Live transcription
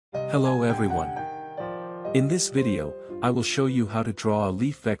Hello everyone. In this video, I will show you how to draw a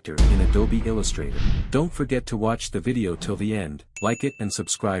leaf vector in Adobe Illustrator. Don't forget to watch the video till the end, like it and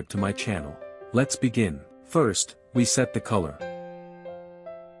subscribe to my channel. Let's begin. First, we set the color.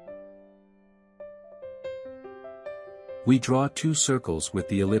 We draw two circles with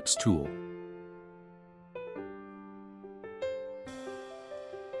the ellipse tool.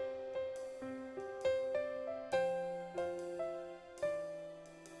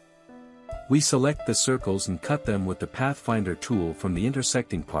 We select the circles and cut them with the Pathfinder tool from the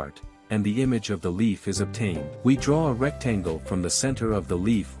intersecting part, and the image of the leaf is obtained. We draw a rectangle from the center of the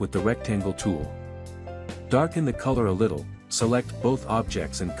leaf with the rectangle tool. Darken the color a little, select both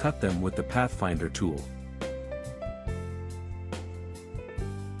objects and cut them with the Pathfinder tool.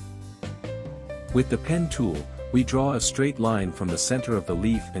 With the pen tool, we draw a straight line from the center of the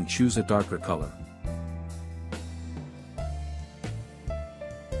leaf and choose a darker color.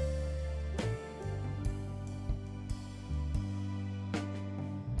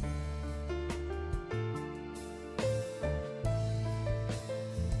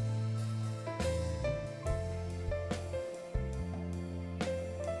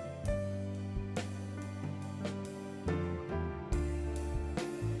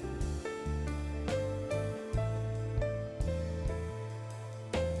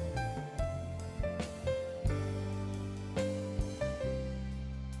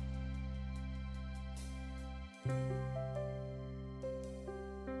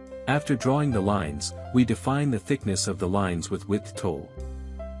 After drawing the lines, we define the thickness of the lines with width tool.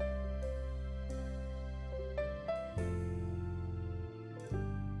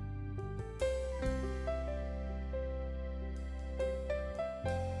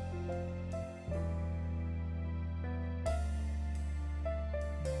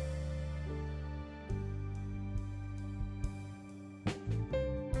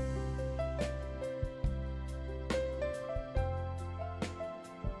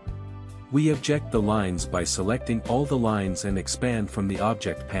 We object the lines by selecting all the lines and expand from the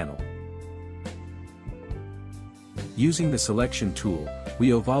Object panel. Using the Selection tool,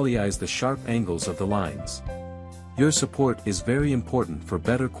 we ovalize the sharp angles of the lines. Your support is very important for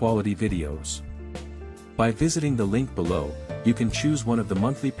better quality videos. By visiting the link below, you can choose one of the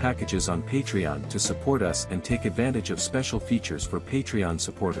monthly packages on Patreon to support us and take advantage of special features for Patreon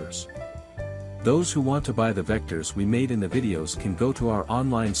supporters. Those who want to buy the vectors we made in the videos can go to our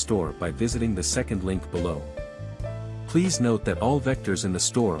online store by visiting the second link below. Please note that all vectors in the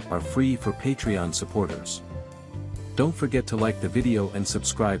store are free for Patreon supporters. Don't forget to like the video and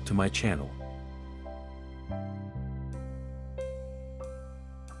subscribe to my channel.